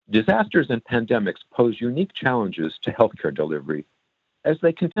Disasters and pandemics pose unique challenges to healthcare delivery. As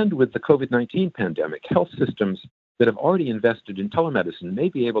they contend with the COVID-19 pandemic, health systems that have already invested in telemedicine may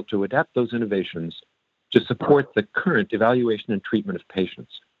be able to adapt those innovations to support the current evaluation and treatment of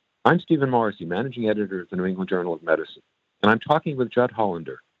patients. I'm Stephen Morrissey, Managing Editor of the New England Journal of Medicine, and I'm talking with Judd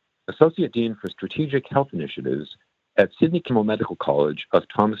Hollander, Associate Dean for Strategic Health Initiatives at Sidney Kimmel Medical College of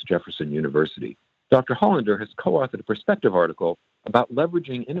Thomas Jefferson University. Dr. Hollander has co-authored a perspective article about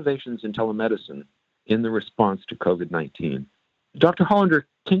leveraging innovations in telemedicine in the response to COVID-19. Dr. Hollander,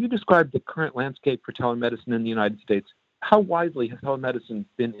 can you describe the current landscape for telemedicine in the United States? How widely has telemedicine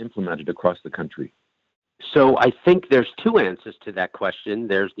been implemented across the country? So I think there's two answers to that question.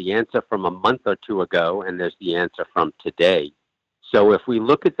 There's the answer from a month or two ago, and there's the answer from today. So if we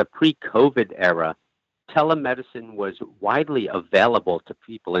look at the pre-COVID era, telemedicine was widely available to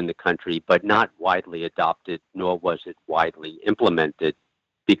people in the country, but not widely adopted, nor was it widely implemented,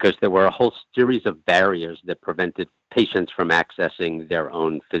 because there were a whole series of barriers that prevented patients from accessing their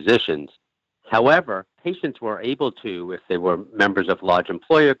own physicians. However, patients were able to, if they were members of large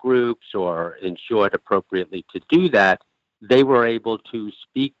employer groups or insured appropriately to do that, they were able to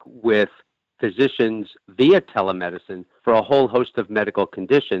speak with physicians via telemedicine for a whole host of medical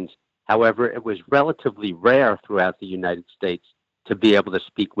conditions. However, it was relatively rare throughout the United States to be able to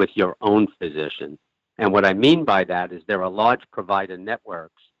speak with your own physician. And what I mean by that is there are large provider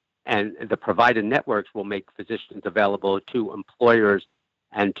networks, and the provider networks will make physicians available to employers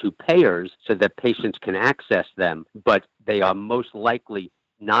and to payers so that patients can access them, but they are most likely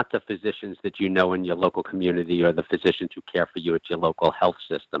not the physicians that you know in your local community or the physicians who care for you at your local health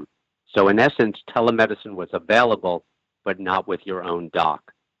system. So in essence, telemedicine was available, but not with your own doc.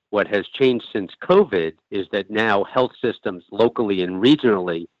 What has changed since COVID is that now health systems locally and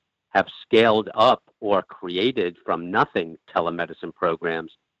regionally have scaled up or created from nothing telemedicine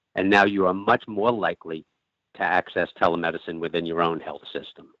programs, and now you are much more likely to access telemedicine within your own health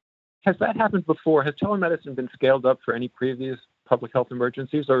system. Has that happened before? Has telemedicine been scaled up for any previous public health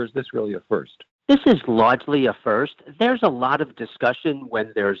emergencies, or is this really a first? This is largely a first. There's a lot of discussion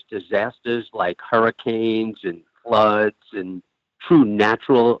when there's disasters like hurricanes and floods and true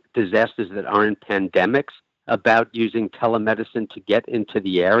natural disasters that aren't pandemics about using telemedicine to get into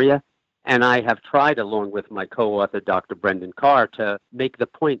the area. And I have tried, along with my co-author, Dr. Brendan Carr, to make the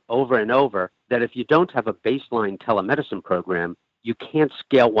point over and over that if you don't have a baseline telemedicine program, you can't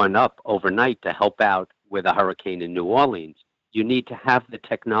scale one up overnight to help out with a hurricane in New Orleans. You need to have the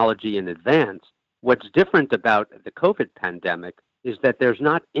technology in advance. What's different about the COVID pandemic is that there's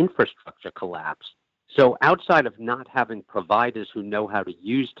not infrastructure collapse. So outside of not having providers who know how to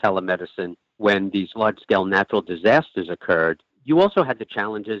use telemedicine when these large-scale natural disasters occurred, you also had the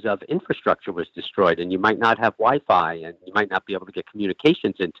challenges of infrastructure was destroyed, and you might not have Wi-Fi, and you might not be able to get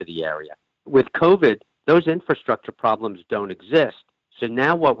communications into the area. With COVID, those infrastructure problems don't exist. So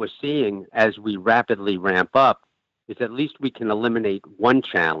now what we're seeing as we rapidly ramp up is at least we can eliminate one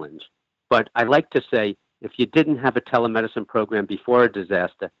challenge. But I like to say, if you didn't have a telemedicine program before a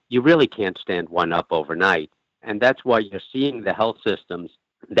disaster, you really can't stand one up overnight. And that's why you're seeing the health systems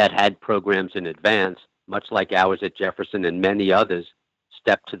that had programs in advance, much like ours at Jefferson and many others,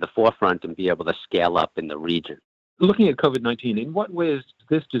 step to the forefront and be able to scale up in the region. Looking at COVID-19, in what way is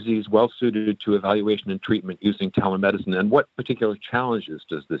this disease well suited to evaluation and treatment using telemedicine, and what particular challenges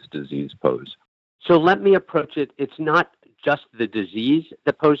does this disease pose? So let me approach it. It's not just the disease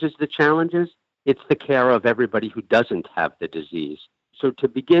that poses the challenges. It's the care of everybody who doesn't have the disease. So to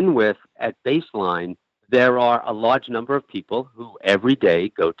begin with, at baseline, there are a large number of people who every day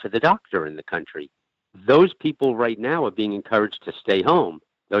go to the doctor in the country. Those people right now are being encouraged to stay home.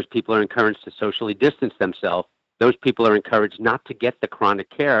 Those people are encouraged to socially distance themselves. Those people are encouraged not to get the chronic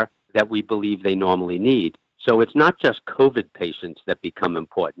care that we believe they normally need. So it's not just COVID patients that become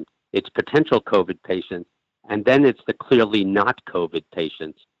important. It's potential COVID patients, and then it's the clearly not COVID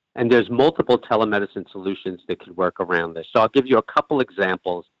patients. And there's multiple telemedicine solutions that could work around this. So I'll give you a couple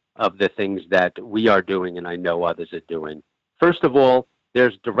examples of the things that we are doing and I know others are doing. First of all,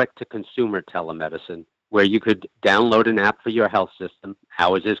 there's direct-to-consumer telemedicine, where you could download an app for your health system.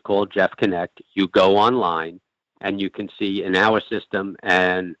 Ours is called Jeff Connect. You go online, and you can see in our system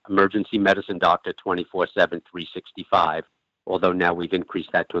an emergency medicine doctor 24/7, 365, although now we've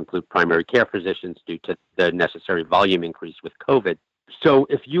increased that to include primary care physicians due to the necessary volume increase with COVID. So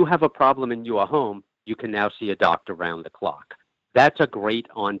if you have a problem in your home, you can now see a doctor round the clock. That's a great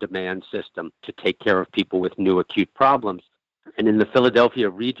on-demand system to take care of people with new acute problems. And in the Philadelphia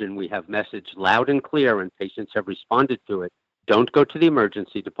region, we have messaged loud and clear, and patients have responded to it. Don't go to the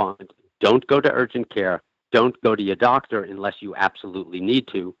emergency department. Don't go to urgent care. Don't go to your doctor unless you absolutely need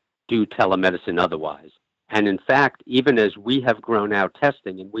to. do telemedicine otherwise. And in fact, even as we have grown out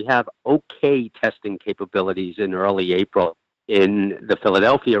testing, and we have okay testing capabilities in early April in the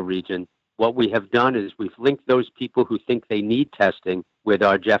Philadelphia region, what we have done is we've linked those people who think they need testing with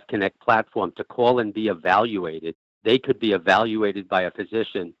our Jeff Connect platform to call and be evaluated. They could be evaluated by a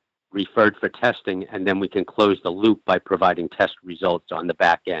physician, referred for testing, and then we can close the loop by providing test results on the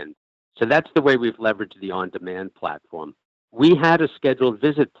back end. So that's the way we've leveraged the on-demand platform. We had a scheduled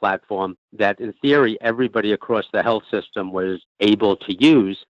visit platform that, in theory, everybody across the health system was able to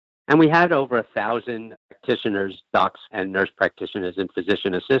use. And we had over 1,000 practitioners, docs and nurse practitioners and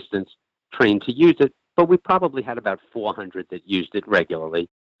physician assistants trained to use it. But we probably had about 400 that used it regularly.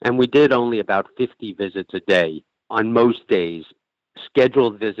 And we did only about 50 visits a day on most days,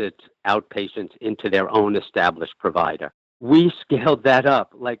 scheduled visits, outpatients into their own established provider. We scaled that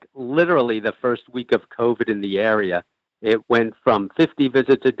up, like literally the first week of COVID in the area. It went from 50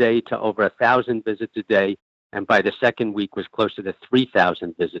 visits a day to over 1,000 visits a day, and by the second week was closer to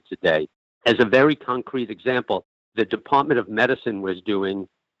 3,000 visits a day. As a very concrete example, the Department of Medicine was doing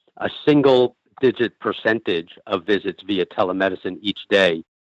a single-digit percentage of visits via telemedicine each day.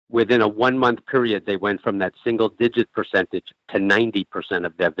 Within a 1-month period, they went from that single-digit percentage to 90%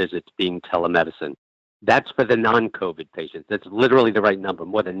 of their visits being telemedicine. That's for the non-COVID patients. That's literally the right number.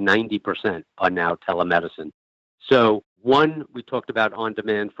 More than 90% are now telemedicine. So, one, we talked about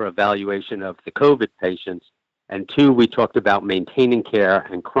on-demand for evaluation of the COVID patients, and two, we talked about maintaining care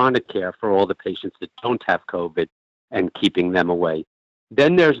and chronic care for all the patients that don't have COVID and keeping them away.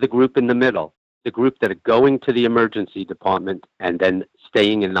 Then there's the group in the middle, the group that are going to the emergency department and then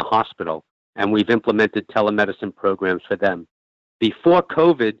staying in the hospital, and we've implemented telemedicine programs for them. Before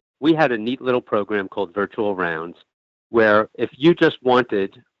COVID, we had a neat little program called Virtual Rounds, where if you just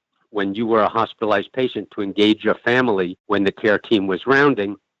wanted, when you were a hospitalized patient, to engage your family when the care team was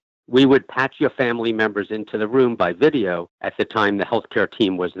rounding, we would patch your family members into the room by video at the time the healthcare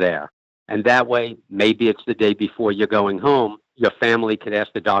team was there. And that way, maybe it's the day before you're going home, your family could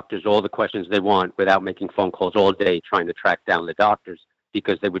ask the doctors all the questions they want without making phone calls all day trying to track down the doctors,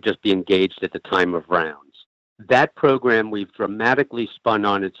 because they would just be engaged at the time of rounds. That program we've dramatically spun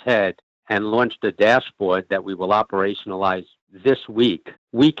on its head and launched a dashboard that we will operationalize this week.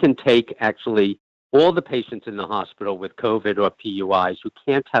 We can take actually all the patients in the hospital with COVID or PUIs who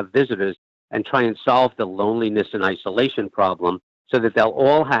can't have visitors and try and solve the loneliness and isolation problem so that they'll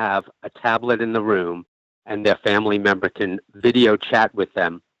all have a tablet in the room and their family member can video chat with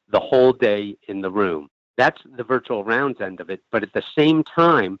them the whole day in the room. That's the virtual rounds end of it. But at the same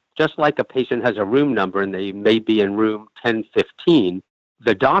time, just like a patient has a room number and they may be in room 1015,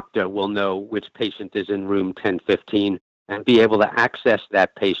 the doctor will know which patient is in room 1015 and be able to access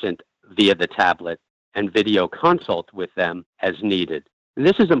that patient via the tablet and video consult with them as needed. And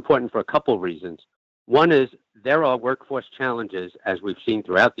this is important for a couple reasons. One is there are workforce challenges, as we've seen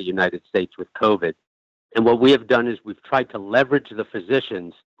throughout the United States with COVID. And what we have done is we've tried to leverage the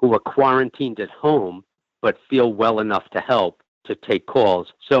physicians who are quarantined at home but feel well enough to help to take calls.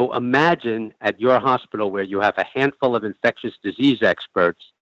 So imagine at your hospital where you have a handful of infectious disease experts,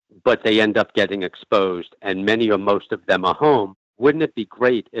 but they end up getting exposed, and many or most of them are home. Wouldn't it be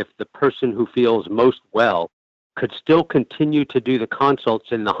great if the person who feels most well could still continue to do the consults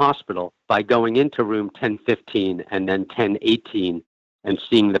in the hospital by going into room 1015 and then 1018 and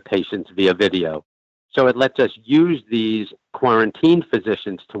seeing the patients via video? So it lets us use these quarantined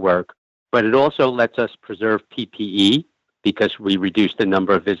physicians to work, but it also lets us preserve PPE because we reduce the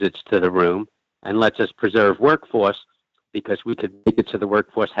number of visits to the room, and lets us preserve workforce because we could make it so the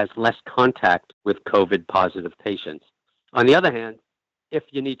workforce has less contact with COVID positive patients. On the other hand, if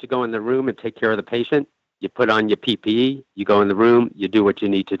you need to go in the room and take care of the patient, you put on your PPE, you go in the room, you do what you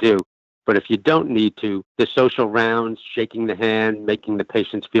need to do. But if you don't need to, the social rounds, shaking the hand, making the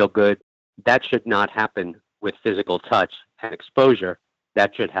patients feel good, that should not happen with physical touch and exposure.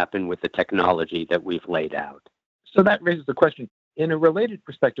 That should happen with the technology that we've laid out. So that raises the question. In a related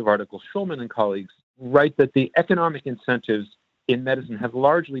perspective article, Schulman and colleagues write that the economic incentives in medicine have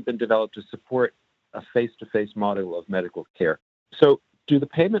largely been developed to support a face-to-face model of medical care. So do the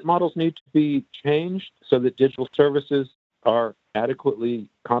payment models need to be changed so that digital services are adequately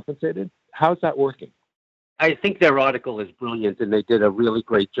compensated? How's that working? I think their article is brilliant, and they did a really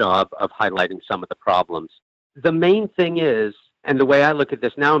great job of highlighting some of the problems. The main thing is, and the way I look at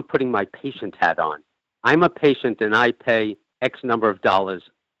this, now I'm putting my patient hat on. I'm a patient and I pay X number of dollars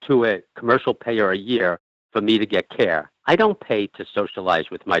to a commercial payer a year for me to get care. I don't pay to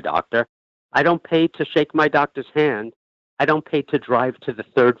socialize with my doctor. I don't pay to shake my doctor's hand. I don't pay to drive to the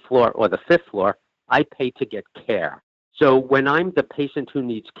 3rd floor or the 5th floor. I pay to get care. So when I'm the patient who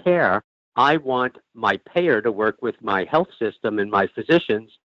needs care, I want my payer to work with my health system and my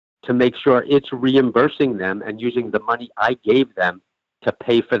physicians to make sure it's reimbursing them and using the money I gave them to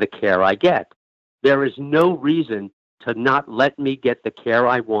pay for the care I get. There is no reason to not let me get the care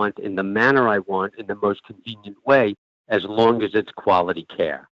I want in the manner I want in the most convenient way, as long as it's quality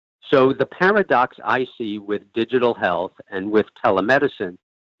care. So the paradox I see with digital health and with telemedicine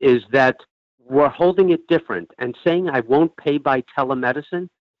is that we're holding it different, and saying I won't pay by telemedicine,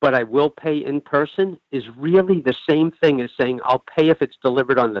 but I will pay in person is really the same thing as saying I'll pay if it's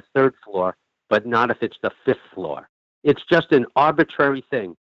delivered on the third floor, but not if it's the fifth floor. It's just an arbitrary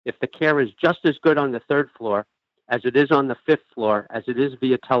thing. If the care is just as good on the third floor as it is on the fifth floor, as it is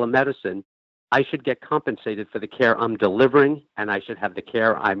via telemedicine, I should get compensated for the care I'm delivering, and I should have the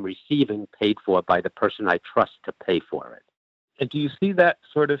care I'm receiving paid for by the person I trust to pay for it. And do you see that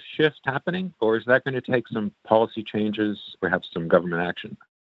sort of shift happening, or is that going to take some policy changes, perhaps some government action?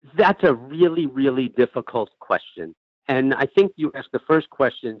 That's a really, really difficult question. And I think you asked the first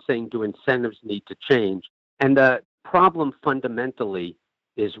question saying, do incentives need to change? And the problem fundamentally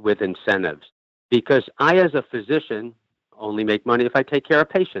is with incentives, because I, as a physician, only make money if I take care of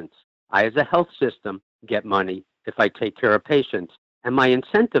patients. I, as a health system, get money if I take care of patients. And my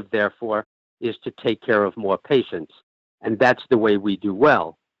incentive, therefore, is to take care of more patients. And that's the way we do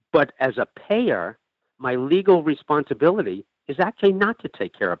well. But as a payer, my legal responsibility is actually not to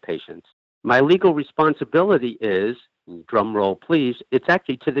take care of patients. My legal responsibility is, drum roll please, it's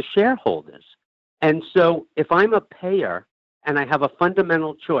actually to the shareholders. And so if I'm a payer and I have a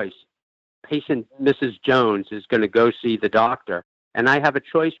fundamental choice, patient Mrs. Jones is going to go see the doctor, and I have a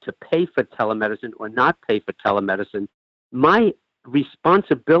choice to pay for telemedicine or not pay for telemedicine, my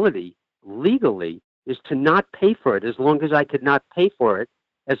responsibility legally is to not pay for it as long as I could not pay for it,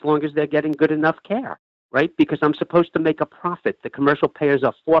 as long as they're getting good enough care, right? Because I'm supposed to make a profit. The commercial payers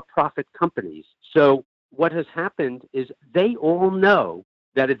are for-profit companies. So what has happened is they all know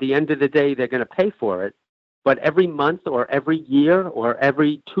that at the end of the day, they're going to pay for it. But every month or every year or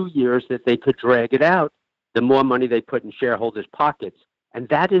every 2 years that they could drag it out, the more money they put in shareholders' pockets. And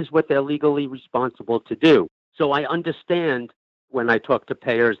that is what they're legally responsible to do. So I understand when I talk to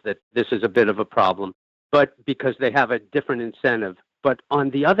payers that this is a bit of a problem, but because they have a different incentive. But on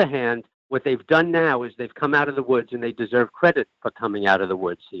the other hand, what they've done now is they've come out of the woods, and they deserve credit for coming out of the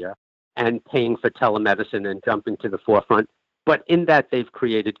woods here and paying for telemedicine and jumping to the forefront. But in that, they've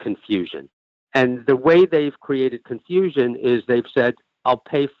created confusion. And the way they've created confusion is they've said, I'll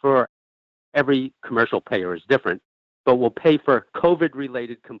pay for, every commercial payer is different, but we'll pay for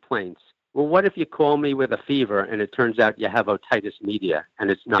COVID-related complaints. Well, what if you call me with a fever and it turns out you have otitis media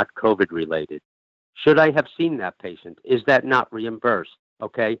and it's not COVID-related? Should I have seen that patient? Is that not reimbursed?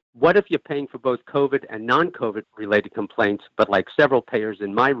 Okay. What if you're paying for both COVID and non-COVID related complaints, but like several payers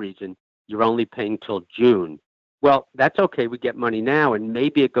in my region, you're only paying till June? Well, that's okay. We get money now, and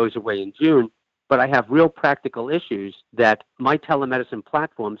maybe it goes away in June. But I have real practical issues that my telemedicine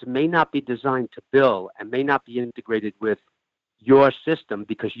platforms may not be designed to bill and may not be integrated with your system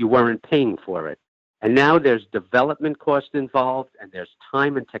because you weren't paying for it. And now there's development costs involved, and there's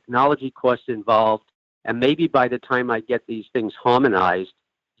time and technology costs involved. And maybe by the time I get these things harmonized,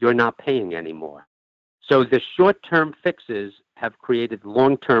 you're not paying anymore. So the short-term fixes have created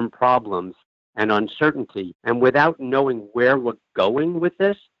long-term problems and uncertainty. And without knowing where we're going with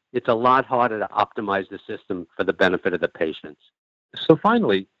this, it's a lot harder to optimize the system for the benefit of the patients. So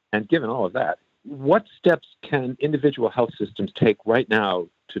finally, and given all of that, what steps can individual health systems take right now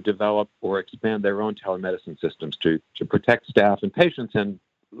to develop or expand their own telemedicine systems to protect staff and patients and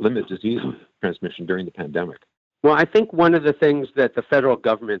limit disease transmission during the pandemic? Well, I think one of the things that the federal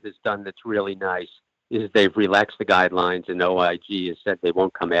government has done that's really nice is they've relaxed the guidelines, and OIG has said they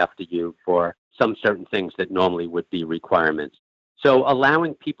won't come after you for some certain things that normally would be requirements. So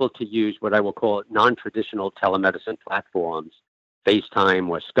allowing people to use what I will call non-traditional telemedicine platforms, FaceTime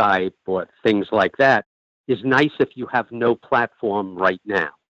or Skype or things like that, is nice if you have no platform right now.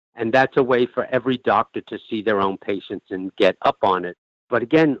 And that's a way for every doctor to see their own patients and get up on it. But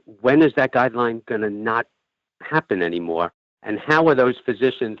again, when is that guideline going to not happen anymore? And how are those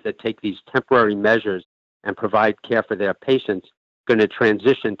physicians that take these temporary measures and provide care for their patients going to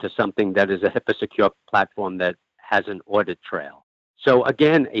transition to something that is a HIPAA-secure platform that has an audit trail? So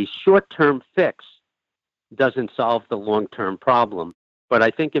again, a short-term fix doesn't solve the long-term problem. But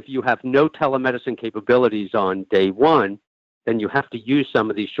I think if you have no telemedicine capabilities on day one, then you have to use some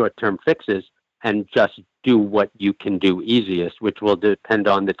of these short-term fixes and just do what you can do easiest, which will depend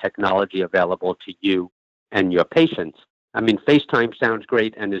on the technology available to you and your patients. I mean, FaceTime sounds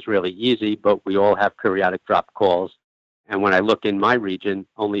great and is really easy, but we all have periodic drop calls. And when I look in my region,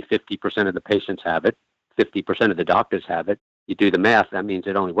 only 50% of the patients have it, 50% of the doctors have it. You do the math, that means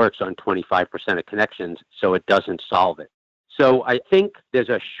it only works on 25% of connections, so it doesn't solve it. So I think there's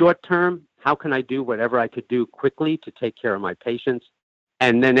a short term, how can I do whatever I could do quickly to take care of my patients?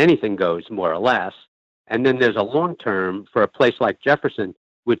 And then anything goes, more or less. And then there's a long term for a place like Jefferson,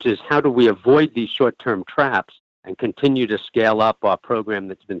 which is how do we avoid these short term traps and continue to scale up our program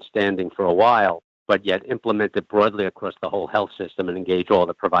that's been standing for a while, but yet implement it broadly across the whole health system and engage all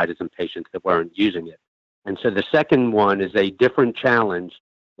the providers and patients that weren't using it. And so the second one is a different challenge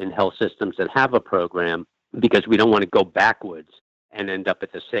in health systems that have a program, because we don't want to go backwards and end up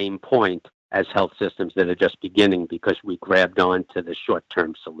at the same point as health systems that are just beginning because we grabbed on to the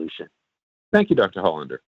short-term solution. Thank you, Dr. Hollander.